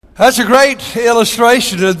That's a great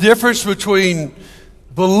illustration of the difference between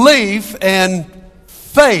belief and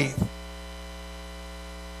faith.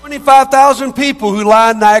 25,000 people who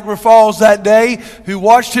lined Niagara Falls that day, who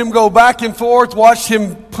watched him go back and forth, watched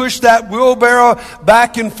him push that wheelbarrow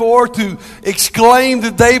back and forth, who exclaimed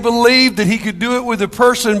that they believed that he could do it with a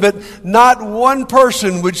person, but not one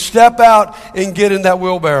person would step out and get in that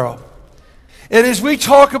wheelbarrow. And as we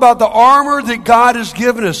talk about the armor that God has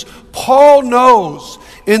given us, Paul knows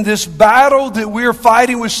in this battle that we're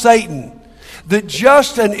fighting with Satan, that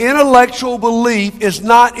just an intellectual belief is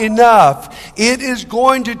not enough. It is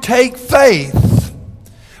going to take faith.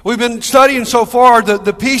 We've been studying so far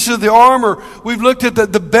the piece of the armor. We've looked at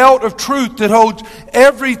the belt of truth that holds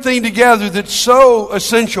everything together that's so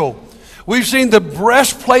essential. We've seen the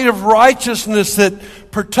breastplate of righteousness that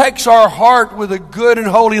protects our heart with a good and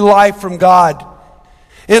holy life from God.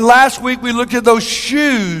 And last week we looked at those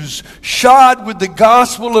shoes shod with the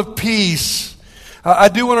gospel of peace. I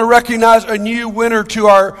do want to recognize a new winner to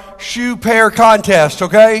our shoe pair contest,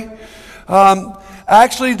 okay?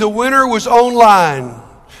 Actually, the winner was online.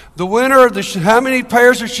 The winner of how many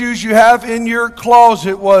pairs of shoes you have in your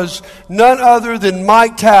closet was none other than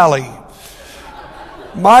Mike Talley.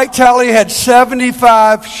 Mike Talley had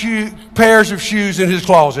 75 pairs of shoes in his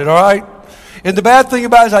closet, all right? And the bad thing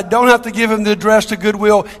about it is I don't have to give him the address to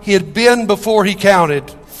Goodwill. He had been before he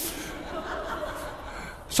counted.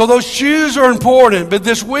 So those shoes are important. But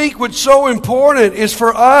this week, what's so important is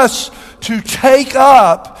for us to take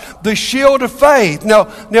up the shield of faith.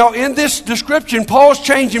 Now in this description, Paul's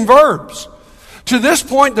changing verbs. To this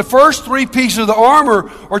point, the first three pieces of the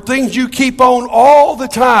armor are things you keep on all the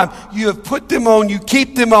time. You have put them on, you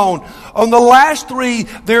keep them on. On the last three,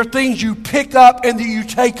 they're things you pick up and that you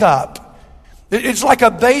take up. It's like a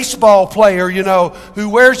baseball player, who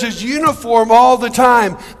wears his uniform all the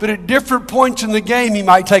time, but at different points in the game, he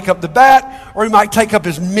might take up the bat or he might take up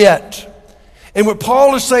his mitt. And what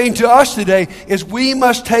Paul is saying to us today is we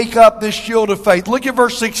must take up this shield of faith. Look at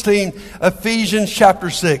verse 16, Ephesians chapter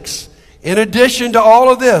 6. In addition to all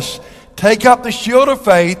of this, take up the shield of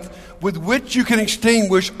faith with which you can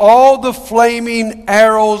extinguish all the flaming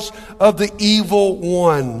arrows of the evil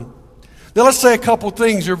one. Now let's say a couple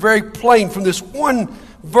things that are very plain from this one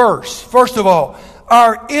verse. First of all,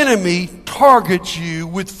 our enemy targets you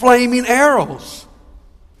with flaming arrows.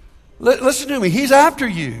 Listen to me, he's after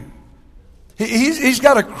you. He's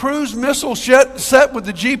got a cruise missile set with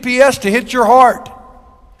the GPS to hit your heart.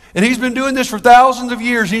 And he's been doing this for thousands of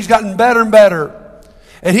years. He's gotten better and better.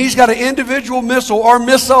 And he's got an individual missile or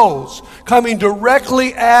missiles coming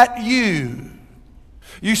directly at you.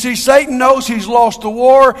 You see, Satan knows he's lost the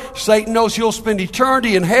war. Satan knows he'll spend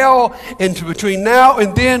eternity in hell. And between now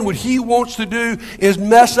and then, what he wants to do is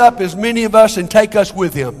mess up as many of us and take us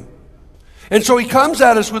with him. And so he comes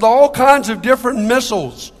at us with all kinds of different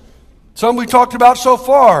missiles. Some we talked about so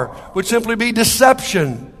far would simply be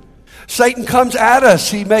deception. Satan comes at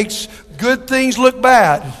us. He makes good things look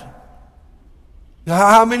bad.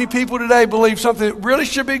 How many people today believe something that really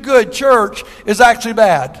should be good, church, is actually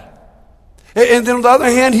bad? And then on the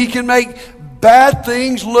other hand, he can make bad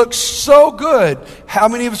things look so good. How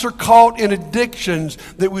many of us are caught in addictions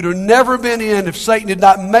that we'd have never been in if Satan had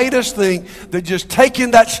not made us think that just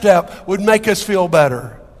taking that step would make us feel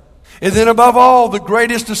better? And then above all, the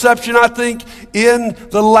greatest deception, I think, in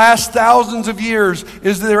the last thousands of years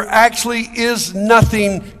is that there actually is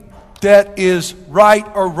nothing that is right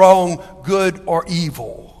or wrong, good or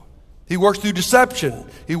evil. He works through deception.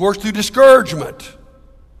 He works through discouragement.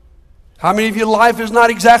 How many of your life is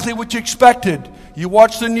not exactly what you expected? You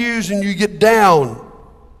watch the news and you get down.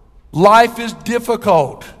 Life is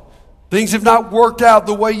difficult. Things have not worked out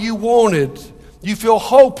the way you wanted. You feel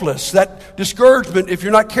hopeless. That discouragement, if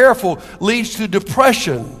you're not careful, leads to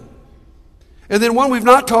depression. And then one we've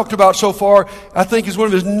not talked about so far, I think is one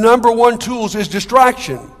of his number one tools, is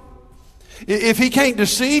distraction. If he can't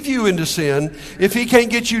deceive you into sin, if he can't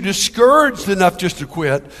get you discouraged enough just to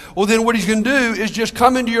quit, well then what he's going to do is just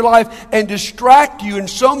come into your life and distract you in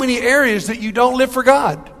so many areas that you don't live for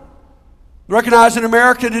God. Recognize in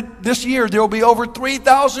America this year there will be over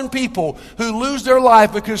 3,000 people who lose their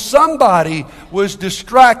life because somebody was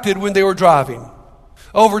distracted when they were driving.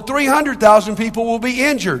 Over 300,000 people will be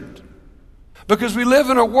injured. Because we live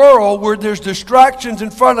in a world where there's distractions in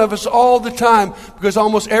front of us all the time, because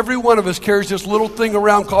almost every one of us carries this little thing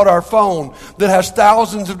around called our phone that has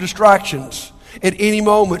thousands of distractions at any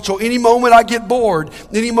moment. So any moment I get bored,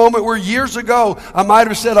 any moment where years ago I might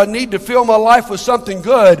have said I need to fill my life with something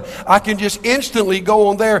good, I can just instantly go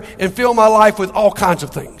on there and fill my life with all kinds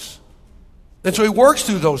of things. And so he works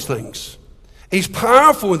through those things. He's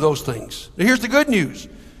powerful with those things. Now here's the good news.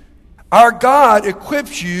 Our God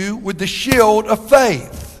equips you with the shield of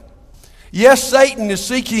faith. Yes, Satan is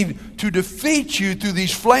seeking to defeat you through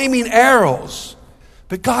these flaming arrows,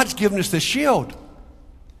 but God's given us the shield.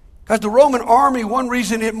 Guys, the Roman army, one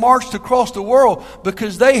reason it marched across the world,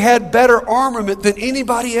 because they had better armament than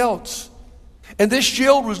anybody else. And this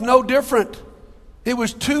shield was no different. It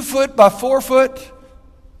was 2 foot by 4 foot,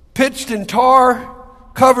 pitched in tar,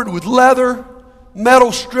 covered with leather,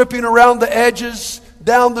 metal stripping around the edges,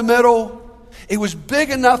 down the middle. It was big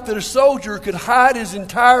enough that a soldier could hide his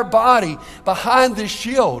entire body behind this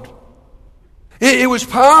shield. It was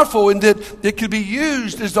powerful in that it could be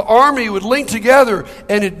used as the army would link together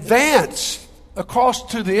and advance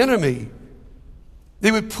across to the enemy.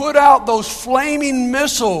 They would put out those flaming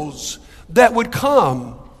missiles that would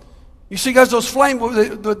come. You see, guys,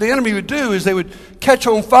 what the enemy would do is they would catch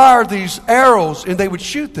on fire these arrows and they would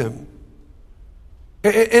shoot them.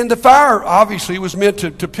 And the fire obviously was meant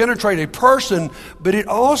to penetrate a person, but it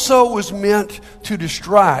also was meant to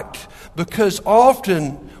distract, because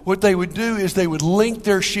often what they would do is they would link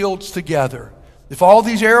their shields together. If all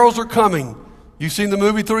these arrows are coming, you've seen the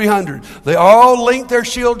movie 300, they all link their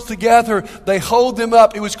shields together, they hold them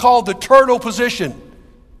up. It was called the turtle position.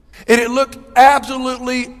 And it looked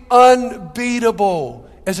absolutely unbeatable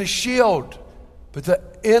as a shield. But the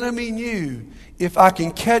enemy knew, if I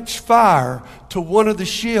can catch fire to one of the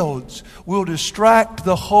shields, we'll distract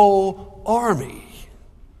the whole army.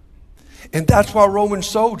 And that's why Roman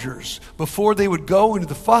soldiers, before they would go into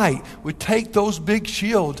the fight, would take those big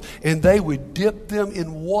shields and they would dip them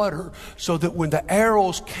in water so that when the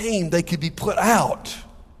arrows came, they could be put out.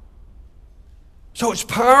 So it's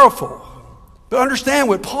powerful. But understand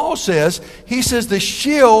what Paul says. He says the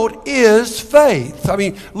shield is faith. I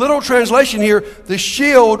mean, literal translation here, the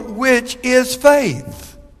shield which is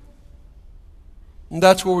faith. And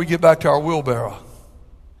that's where we get back to our wheelbarrow.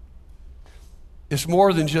 It's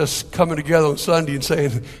more than just coming together on Sunday and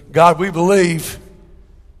saying, God, we believe.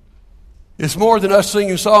 It's more than us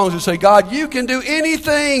singing songs that say, God, you can do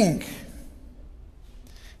anything.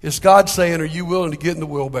 It's God saying, are you willing to get in the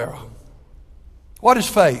wheelbarrow? What is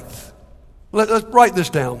faith? Let's write this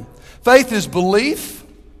down. Faith is belief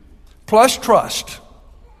plus trust.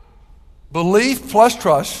 Belief plus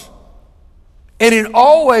trust. And it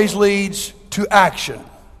always leads to action.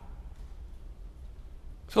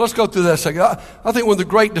 So let's go through that a second. I think one of the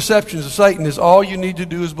great deceptions of Satan is all you need to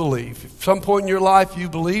do is believe. If at some point in your life you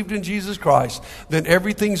believed in Jesus Christ, then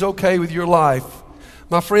everything's okay with your life.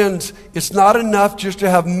 My friends, it's not enough just to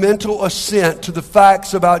have mental assent to the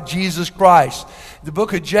facts about Jesus Christ. The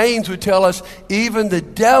book of James would tell us even the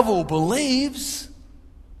devil believes.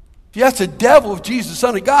 If you ask the devil if Jesus is the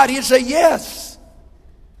Son of God, he'd say yes.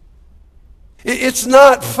 It's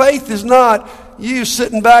not, faith is not you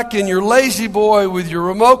sitting back in your lazy boy with your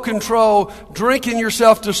remote control, drinking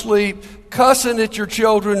yourself to sleep, cussing at your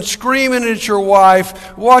children, screaming at your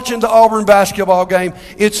wife, watching the Auburn basketball game.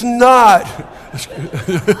 It's not.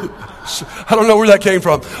 I don't know where that came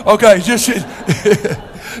from. Okay, just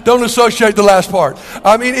don't associate the last part.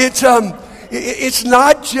 I mean, it's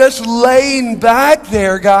not just laying back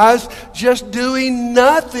there, guys, just doing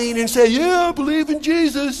nothing and say, yeah, I believe in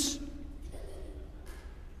Jesus.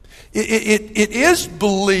 It is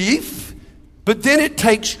belief, but then it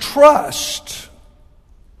takes trust.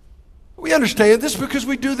 We understand this because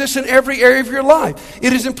we do this in every area of your life.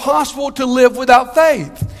 It is impossible to live without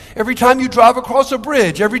faith. Every time you drive across a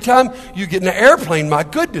bridge, every time you get in an airplane, my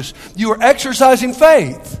goodness, you are exercising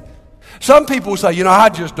faith. Some people say, I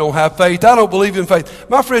just don't have faith. I don't believe in faith.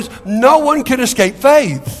 My friends, no one can escape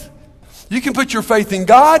faith. You can put your faith in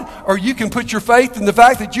God, or you can put your faith in the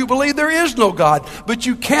fact that you believe there is no God. But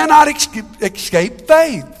you cannot escape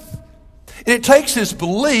faith. And it takes this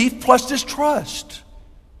belief plus this trust.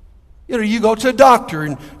 You go to a doctor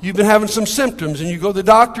and you've been having some symptoms, and you go to the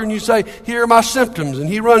doctor and you say, here are my symptoms. And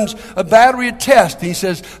he runs a battery of tests. And he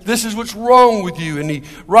says, this is what's wrong with you. And he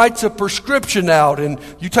writes a prescription out, and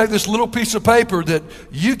you take this little piece of paper that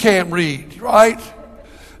you can't read, right?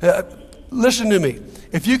 Listen to me.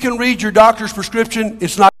 If you can read your doctor's prescription,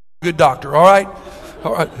 it's not a good doctor, all right?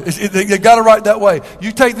 All right, they got to write that way.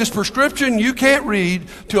 You take this prescription you can't read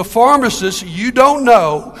to a pharmacist you don't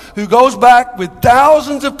know, who goes back with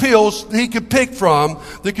thousands of pills he could pick from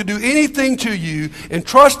that could do anything to you, and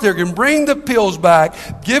trust they're going to bring the pills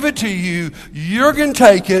back, give it to you, you're going to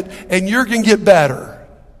take it, and you're going to get better.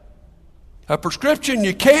 A prescription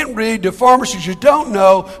you can't read to a pharmacist you don't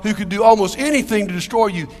know, who could do almost anything to destroy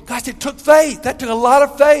you. Guys, it took faith. That took a lot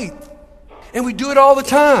of faith. And we do it all the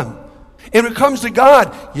time. And when it comes to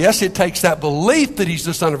God, yes, it takes that belief that He's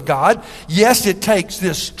the Son of God. Yes, it takes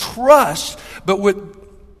this trust. But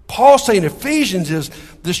what Paul's saying in Ephesians is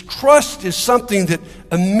this trust is something that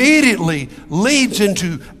immediately leads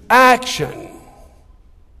into action.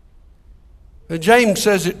 And James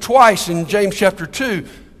says it twice in James chapter 2.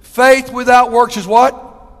 Faith without works is what?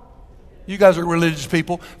 You guys are religious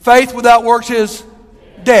people. Faith without works is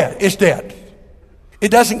dead. It's dead.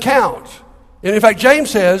 It doesn't count. And in fact, James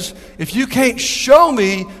says, if you can't show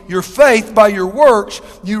me your faith by your works,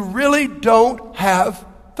 you really don't have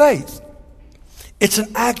faith. It's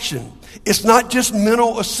an action. It's not just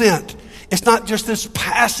mental assent. It's not just this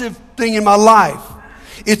passive thing in my life.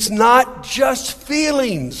 It's not just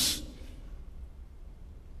feelings.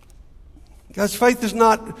 Guys, faith is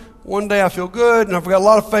not one day I feel good and I've got a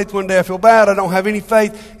lot of faith, one day I feel bad, I don't have any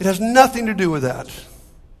faith. It has nothing to do with that.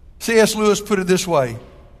 C.S. Lewis put it this way.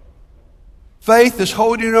 Faith is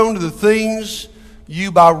holding on to the things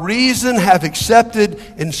you by reason have accepted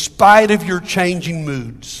in spite of your changing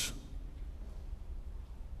moods.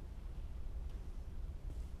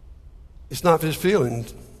 It's not just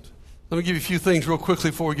feelings. Let me give you a few things real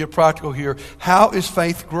quickly before we get practical here. How is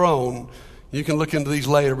faith grown? You can look into these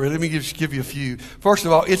later, but let me just give you a few. First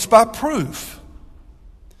of all, it's by proof.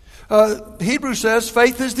 Hebrews says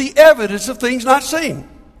faith is the evidence of things not seen.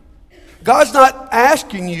 God's not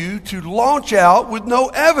asking you to launch out with no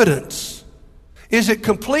evidence. Is it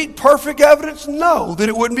complete, perfect evidence? No, then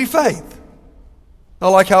it wouldn't be faith. I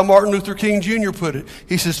like how Martin Luther King Jr. put it.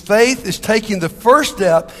 He says, faith is taking the first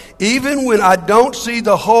step even when I don't see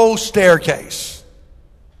the whole staircase.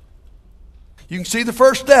 You can see the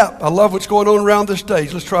first step. I love what's going on around this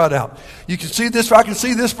stage. Let's try it out. You can see this, I can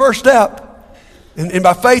see this first step. And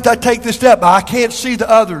by faith, I take this step. But I can't see the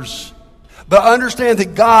others. But I understand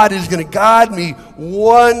that God is going to guide me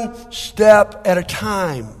one step at a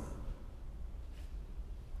time.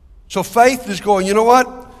 So faith is going, you know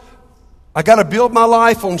what? I got to build my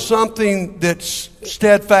life on something that's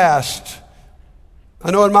steadfast.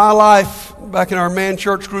 I know in my life, back in our man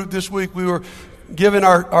church group this week, we were given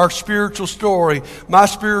our spiritual story. My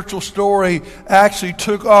spiritual story actually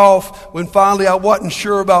took off when finally I wasn't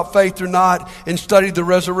sure about faith or not and studied the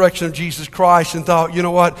resurrection of Jesus Christ and thought, you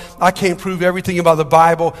know what? I can't prove everything about the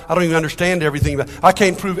Bible. I don't even understand everything about it. I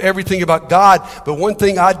can't prove everything about God. But one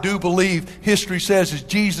thing I do believe history says is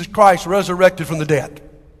Jesus Christ resurrected from the dead.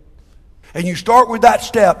 And you start with that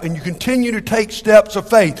step and you continue to take steps of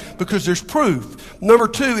faith because there's proof. Number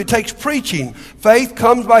two, it takes preaching. Faith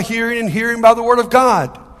comes by hearing and hearing by the Word of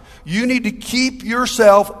God. You need to keep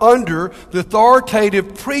yourself under the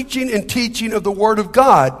authoritative preaching and teaching of the Word of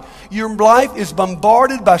God. Your life is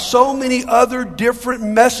bombarded by so many other different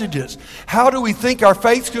messages. How do we think our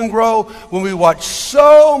faith can grow when we watch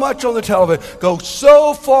so much on the television, go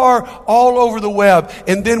so far all over the web,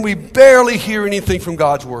 and then we barely hear anything from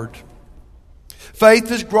God's Word?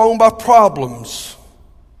 Faith is grown by problems.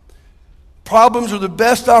 Problems are the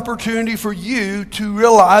best opportunity for you to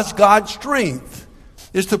realize God's strength.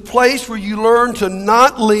 It's the place where you learn to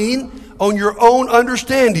not lean on your own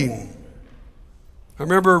understanding. I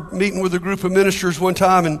remember meeting with a group of ministers one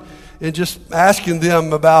time and just asking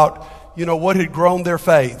them about, what had grown their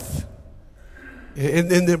faith.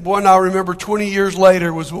 And the one I remember 20 years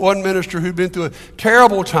later was one minister who'd been through a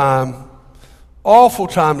terrible time, awful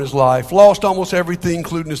time in his life, lost almost everything,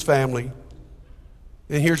 including his family.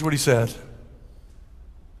 And here's what he said.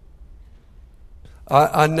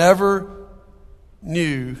 I never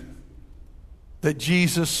knew that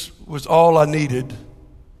Jesus was all I needed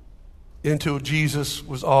until Jesus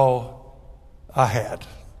was all I had.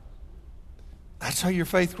 That's how your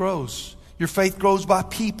faith grows. Your faith grows by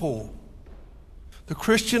people. The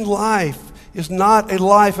Christian life is not a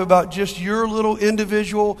life about just your little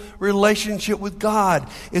individual relationship with God.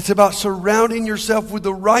 It's about surrounding yourself with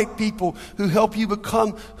the right people who help you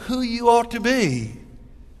become who you ought to be.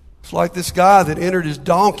 It's like this guy that entered his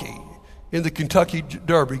donkey in the Kentucky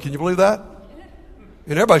Derby. Can you believe that?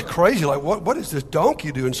 And everybody's crazy, like, what is this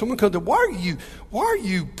donkey doing? Someone comes up, why are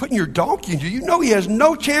you putting your donkey into? You know he has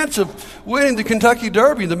no chance of winning the Kentucky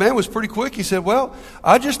Derby. And the man was pretty quick. He said, well,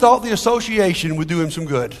 I just thought the association would do him some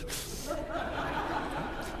good.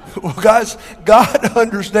 Well, guys, God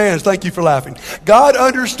understands. Thank you for laughing. God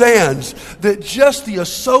understands that just the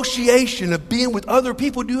association of being with other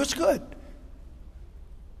people do us good.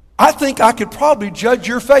 I think I could probably judge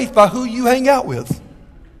your faith by who you hang out with.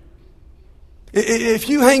 If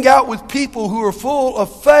you hang out with people who are full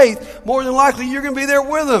of faith, more than likely you're going to be there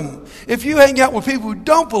with them. If you hang out with people who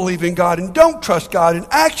don't believe in God and don't trust God and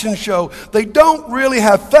actions show they don't really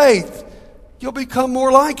have faith, you'll become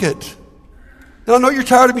more like it. Now, I know you're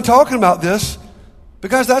tired of me talking about this,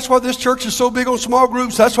 Because that's why this church is so big on small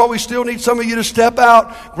groups. That's why we still need some of you to step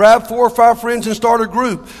out, grab 4 or 5 friends and start a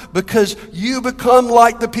group. Because you become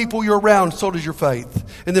like the people you're around, so does your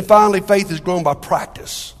faith. And then finally, faith is grown by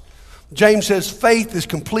practice. James says faith is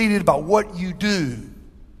completed by what you do.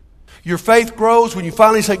 Your faith grows when you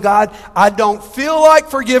finally say, God, I don't feel like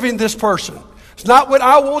forgiving this person. It's not what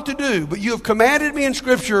I want to do, but you have commanded me in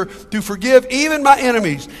Scripture to forgive even my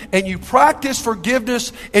enemies. And you practice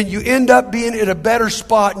forgiveness and you end up being in a better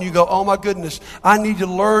spot and you go, oh my goodness, I need to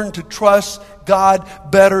learn to trust God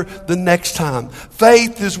better the next time.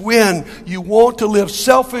 Faith is when you want to live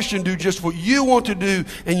selfish and do just what you want to do,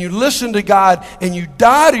 and you listen to God and you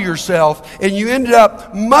die to yourself, and you ended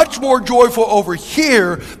up much more joyful over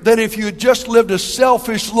here than if you had just lived a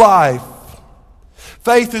selfish life.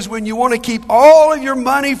 Faith is when you want to keep all of your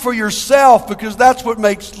money for yourself because that's what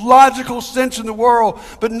makes logical sense in the world.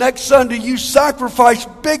 But next Sunday, you sacrifice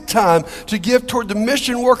big time to give toward the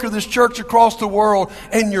mission work of this church across the world,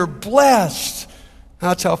 and you're blessed.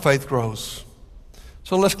 That's how faith grows.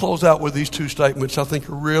 So let's close out with these 2 statements I think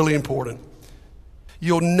are really important.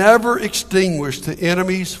 You'll never extinguish the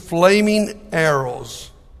enemy's flaming arrows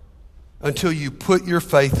until you put your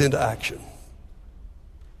faith into action.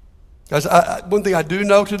 Guys, one thing I do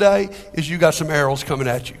know today is you got some arrows coming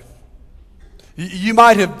at you. You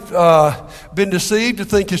might have been deceived to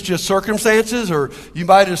think it's just circumstances, or you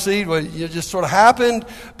might have deceived, well, it just sort of happened.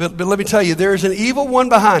 But let me tell you, there is an evil one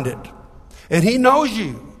behind it. And he knows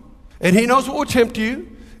you. And he knows what will tempt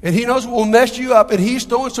you. And he knows what will mess you up. And he's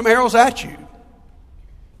throwing some arrows at you.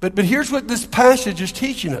 But here's what this passage is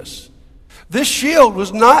teaching us. This shield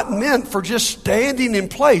was not meant for just standing in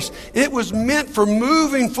place. It was meant for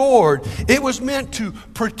moving forward. It was meant to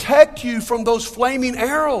protect you from those flaming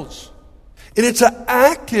arrows. And it's an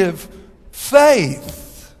active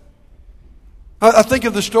faith. I think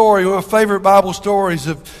of the story, one of my favorite Bible stories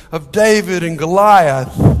of David and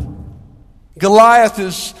Goliath. Goliath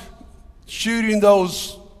is shooting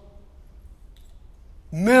those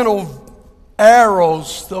mental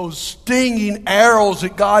arrows, those stinging arrows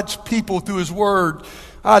at God's people through His Word.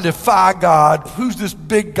 I defy God. Who's this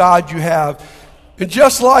big God you have? And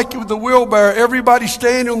just like with the wheelbarrow, everybody's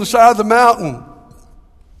standing on the side of the mountain.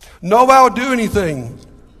 Nobody will do anything.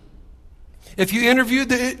 If you interviewed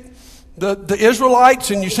the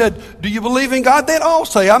Israelites and you said, do you believe in God? They'd all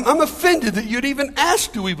say, I'm offended that you'd even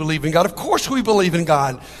ask, do we believe in God? Of course we believe in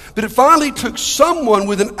God. But it finally took someone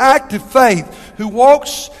with an active faith who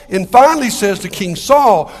walks and finally says to King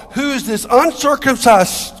Saul, who is this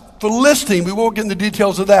uncircumcised Philistine? We won't get into the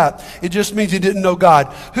details of that. It just means he didn't know God.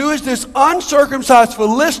 Who is this uncircumcised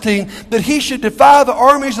Philistine that he should defy the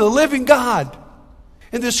armies of the living God?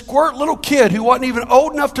 And this squirt little kid who wasn't even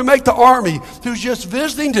old enough to make the army, who's just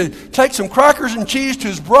visiting to take some crackers and cheese to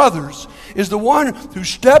his brothers, is the one who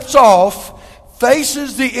steps off,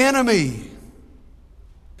 faces the enemy,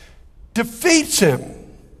 defeats him,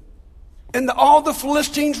 and all the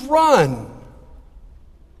Philistines run.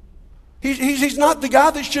 He's not the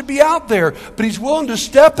guy that should be out there, but he's willing to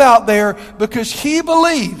step out there because he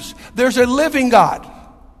believes there's a living God.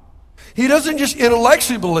 He doesn't just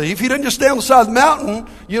intellectually believe. He doesn't just stand on the side of the mountain,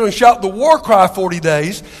 and shout the war cry 40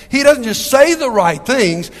 days. He doesn't just say the right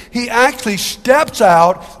things. He actually steps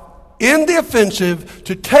out in the offensive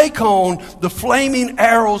to take on the flaming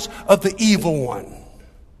arrows of the evil one.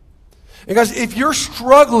 And guys, if you're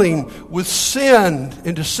struggling with sin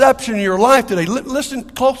and deception in your life today, listen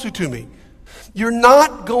closely to me. You're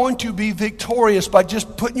not going to be victorious by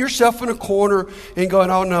just putting yourself in a corner and going,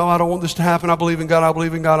 oh no, I don't want this to happen. I believe in God. I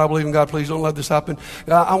believe in God. I believe in God. Please don't let this happen.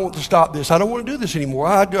 I want to stop this. I don't want to do this anymore.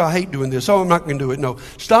 I hate doing this. Oh, I'm not going to do it. No,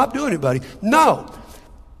 stop doing it, buddy. No,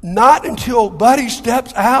 not until buddy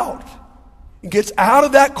steps out and gets out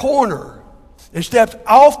of that corner and steps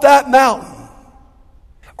off that mountain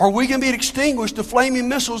are we going to be extinguished the flaming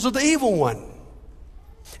missiles of the evil one.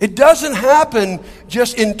 It doesn't happen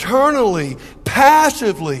just internally,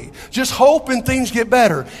 passively, just hoping things get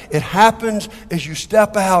better. It happens as you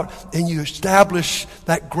step out and you establish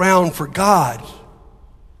that ground for God.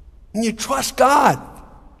 And you trust God.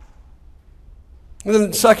 And then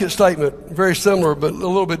the second statement, very similar but a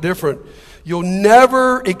little bit different. You'll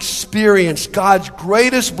never experience God's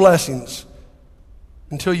greatest blessings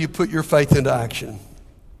until you put your faith into action.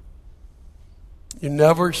 You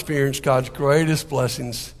never experience God's greatest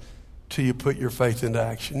blessings till you put your faith into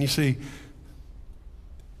action. You see,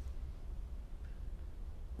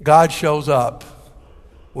 God shows up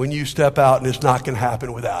when you step out, and it's not going to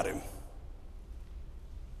happen without Him.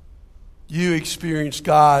 You experience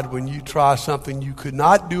God when you try something you could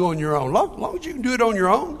not do on your own. Long as you can do it on your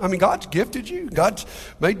own. I mean, God's gifted you. God's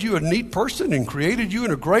made you a neat person and created you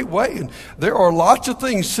in a great way. And there are lots of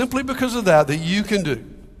things simply because of that you can do.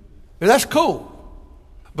 And that's cool.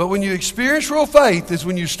 But when you experience real faith is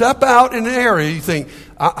when you step out in an area, you think,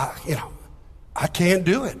 I can't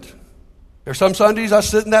do it. There's some Sundays I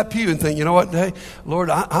sit in that pew and think, you know what, hey, Lord,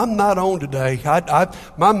 I'm not on today.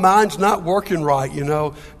 My mind's not working right,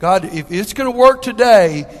 God, if it's going to work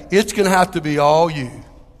today, it's going to have to be all you.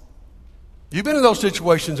 You've been in those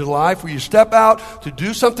situations in life where you step out to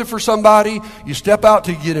do something for somebody, you step out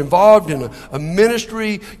to get involved in a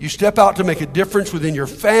ministry, you step out to make a difference within your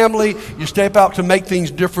family, you step out to make things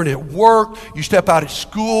different at work, you step out at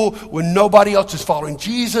school when nobody else is following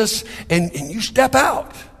Jesus, and you step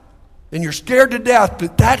out. And you're scared to death,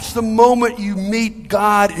 but that's the moment you meet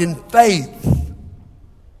God in faith.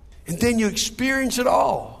 And then you experience it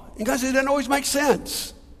all. And guys, it doesn't always make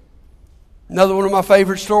sense. Another one of my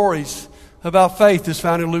favorite stories about faith is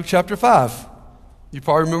found in Luke chapter 5. You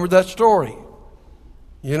probably remember that story.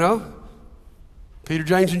 Peter,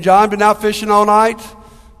 James, and John been out fishing all night,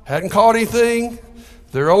 hadn't caught anything.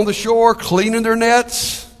 They're on the shore cleaning their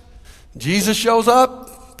nets. Jesus shows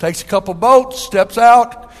up, takes a couple boats, steps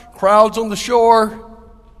out. Crowds on the shore.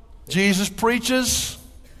 Jesus preaches.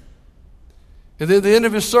 And then at the end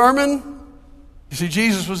of his sermon, you see,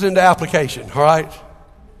 Jesus was into application, all right?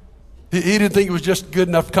 He didn't think it was just good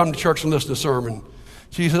enough to come to church and listen to a sermon.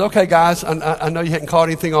 Jesus said, okay, guys, I know you hadn't caught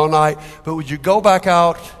anything all night, but would you go back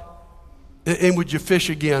out and would you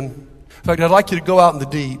fish again? In fact, I'd like you to go out in the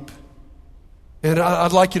deep. And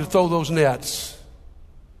I'd like you to throw those nets.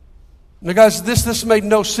 Now, guys, this made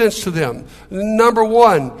no sense to them. Number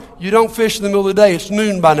one, you don't fish in the middle of the day. It's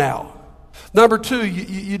noon by now. Number two,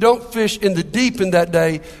 you don't fish in the deep in that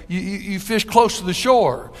day. You fish close to the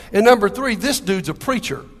shore. And number three, this dude's a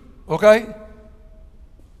preacher, okay?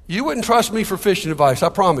 You wouldn't trust me for fishing advice, I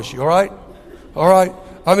promise you, all right? All right?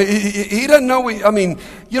 I mean, he doesn't know.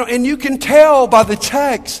 And you can tell by the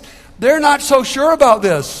text, they're not so sure about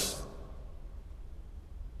this.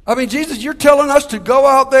 I mean, Jesus, you're telling us to go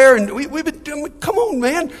out there and we've been doing, come on,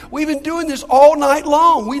 man. We've been doing this all night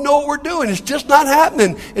long. We know what we're doing. It's just not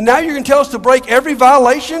happening. And now you're going to tell us to break every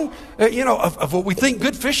violation, of what we think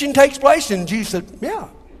good fishing takes place? And Jesus said, yeah.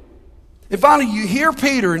 And finally, you hear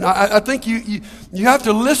Peter, and I think you have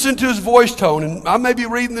to listen to his voice tone. And I may be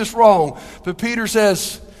reading this wrong, but Peter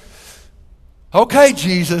says, okay,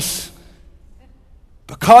 Jesus,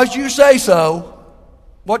 because you say so.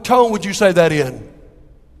 What tone would you say that in?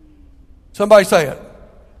 Somebody say it.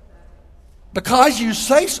 Because you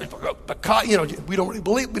say so, because, we don't really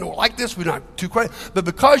believe, we don't like this, we're not too crazy, but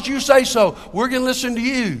because you say so, we're going to listen to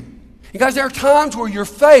you. And guys, there are times where your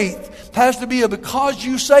faith has to be a because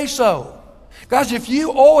you say so. Guys, if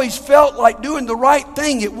you always felt like doing the right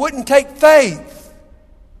thing, it wouldn't take faith.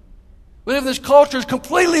 We live in this culture is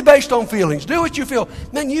completely based on feelings. Do what you feel.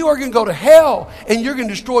 Man, you are going to go to hell and you're going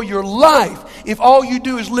to destroy your life if all you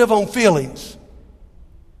do is live on feelings.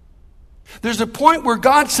 There's a point where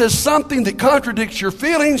God says something that contradicts your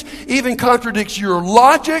feelings, even contradicts your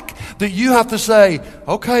logic, that you have to say,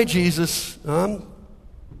 okay, Jesus,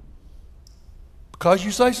 because you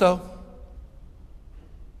say so.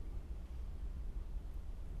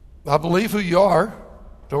 I believe who you are.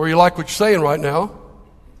 Don't really like what you're saying right now.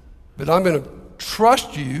 But I'm going to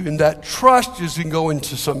trust you, and that trust is going to go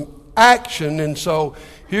into some action. And so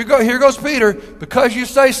here goes Peter. Because you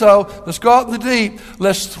say so, let's go out in the deep.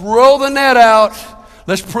 Let's throw the net out.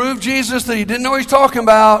 Let's prove Jesus that he didn't know what he's talking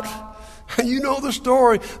about. And you know the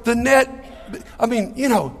story. The net,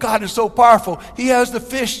 God is so powerful. He has the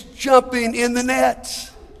fish jumping in the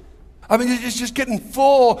nets. It's just getting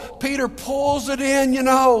full. Peter pulls it in,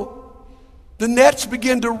 The nets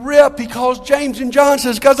begin to rip. He calls James and John,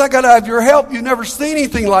 says, guys, I got to have your help. You've never seen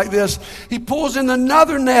anything like this. He pulls in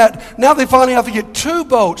another net. Now they finally have to get 2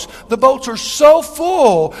 boats. The boats are so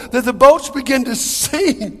full that the boats begin to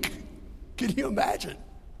sink. Can you imagine?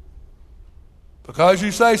 Because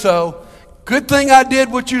you say so. Good thing I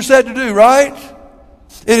did what you said to do, right?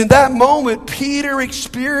 And in that moment, Peter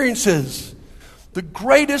experiences the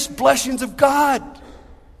greatest blessings of God.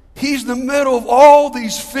 He's in the middle of all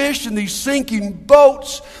these fish and these sinking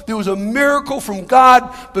boats. There was a miracle from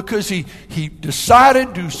God because he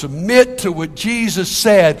decided to submit to what Jesus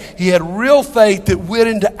said. He had real faith that went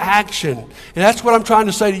into action. And that's what I'm trying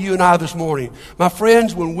to say to you and I this morning. My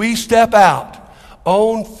friends, when we step out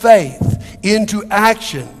on faith into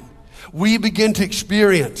action, we begin to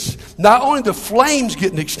experience not only the flames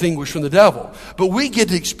getting extinguished from the devil, but we get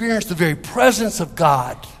to experience the very presence of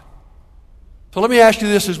God. So let me ask you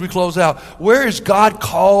this as we close out. Where is God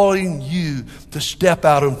calling you to step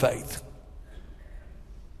out in faith?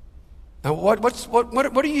 Now,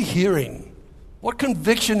 what are you hearing? What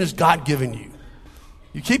conviction is God giving you?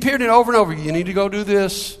 You keep hearing it over and over. You need to go do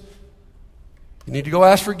this. You need to go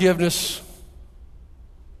ask forgiveness.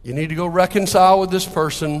 You need to go reconcile with this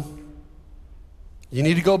person. You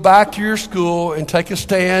need to go back to your school and take a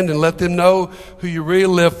stand and let them know who you really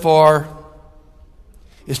live for.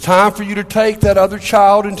 It's time for you to take that other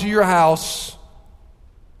child into your house.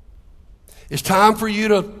 It's time for you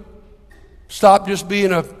to stop just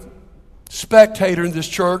being a spectator in this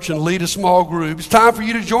church and lead a small group. It's time for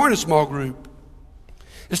you to join a small group.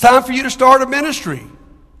 It's time for you to start a ministry.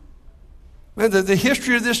 Man, the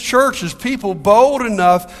history of this church is people bold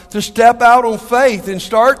enough to step out on faith and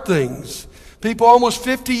start things. People almost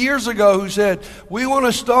 50 years ago who said, we want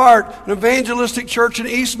to start an evangelistic church in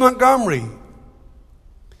East Montgomery.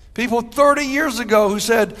 People 30 years ago who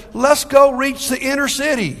said, let's go reach the inner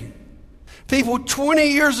city. People 20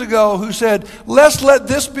 years ago who said, let's let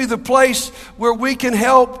this be the place where we can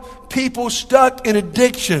help people stuck in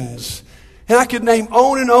addictions. And I could name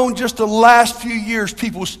on and on just the last few years,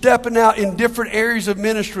 people stepping out in different areas of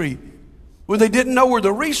ministry when they didn't know where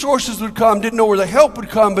the resources would come, didn't know where the help would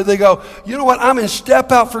come, but they go, you know what, I'm in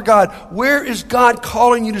step out for God. Where is God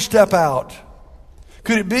calling you to step out?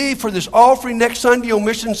 Could it be for this offering next Sunday on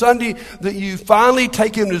Mission Sunday that you finally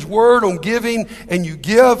take Him at His word on giving and you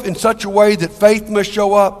give in such a way that faith must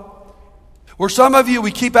show up? Or some of you,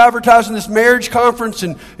 we keep advertising this marriage conference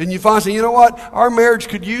and you find saying, you know what, our marriage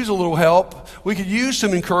could use a little help. We could use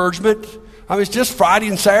some encouragement. I mean, it's just Friday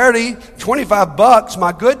and Saturday, $25,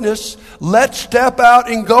 my goodness. Let's step out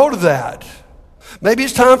and go to that. Maybe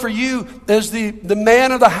it's time for you as the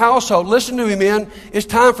man of the household. Listen to me, man. It's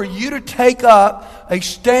time for you to take up a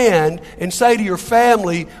stand and say to your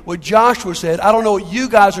family what Joshua said. I don't know what you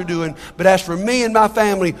guys are doing, but as for me and my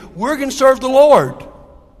family, we're going to serve the Lord.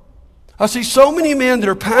 I see so many men that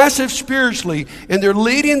are passive spiritually, and they're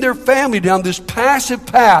leading their family down this passive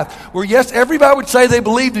path where, yes, everybody would say they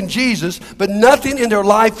believed in Jesus, but nothing in their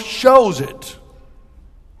life shows it.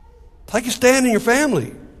 Take a stand in your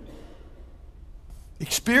family.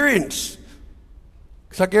 Experience.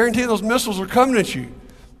 Because I guarantee those missiles are coming at you.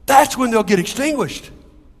 That's when they'll get extinguished.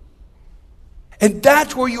 And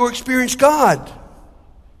that's where you'll experience God.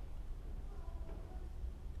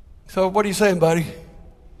 So what are you saying, buddy?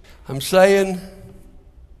 I'm saying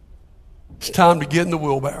it's time to get in the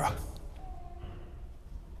wheelbarrow.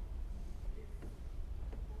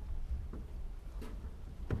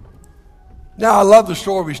 Now, I love the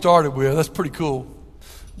story we started with. That's pretty cool.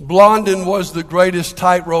 Blondin was the greatest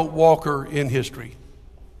tightrope walker in history.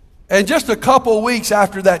 And just a couple weeks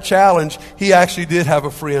after that challenge, he actually did have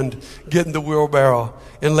a friend get in the wheelbarrow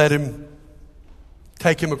and let him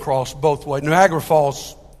take him across both ways. Niagara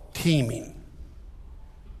Falls teeming.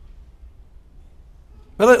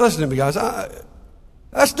 But listen to me, guys.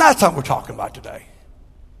 That's not something we're talking about today.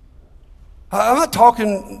 I'm not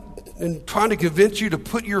talking and trying to convince you to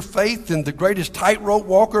put your faith in the greatest tightrope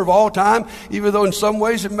walker of all time, even though in some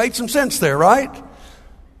ways it made some sense there, right?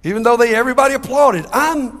 Even though everybody applauded.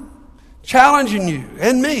 I'm challenging you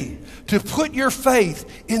and me to put your faith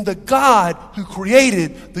in the God who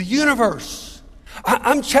created the universe.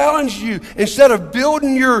 I'm challenging you, instead of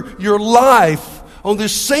building your life on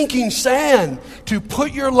this sinking sand, to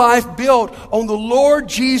put your life built on the Lord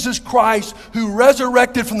Jesus Christ who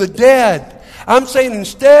resurrected from the dead. I'm saying,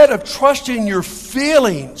 instead of trusting your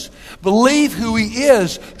feelings, believe who He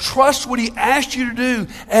is, trust what He asked you to do,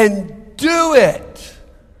 and do it.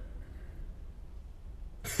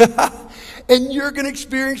 And you're going to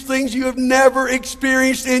experience things you have never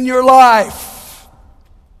experienced in your life.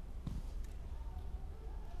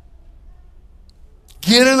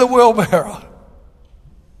 Get in the wheelbarrow.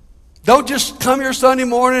 Don't just come here Sunday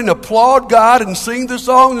morning and applaud God and sing the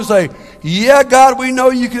song and say, yeah, God, we know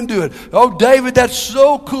you can do it. Oh, David, that's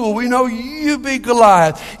so cool. We know you beat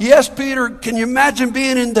Goliath. Yes, Peter, can you imagine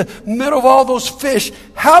being in the middle of all those fish?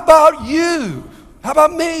 How about you? How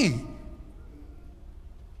about me?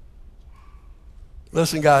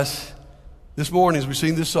 Listen, guys, this morning as we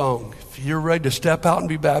sing this song, if you're ready to step out and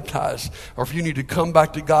be baptized, or if you need to come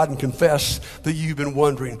back to God and confess that you've been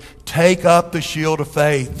wondering, take up the shield of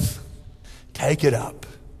faith. Take it up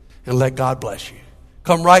and let God bless you.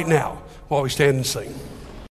 Come right now while we stand and sing.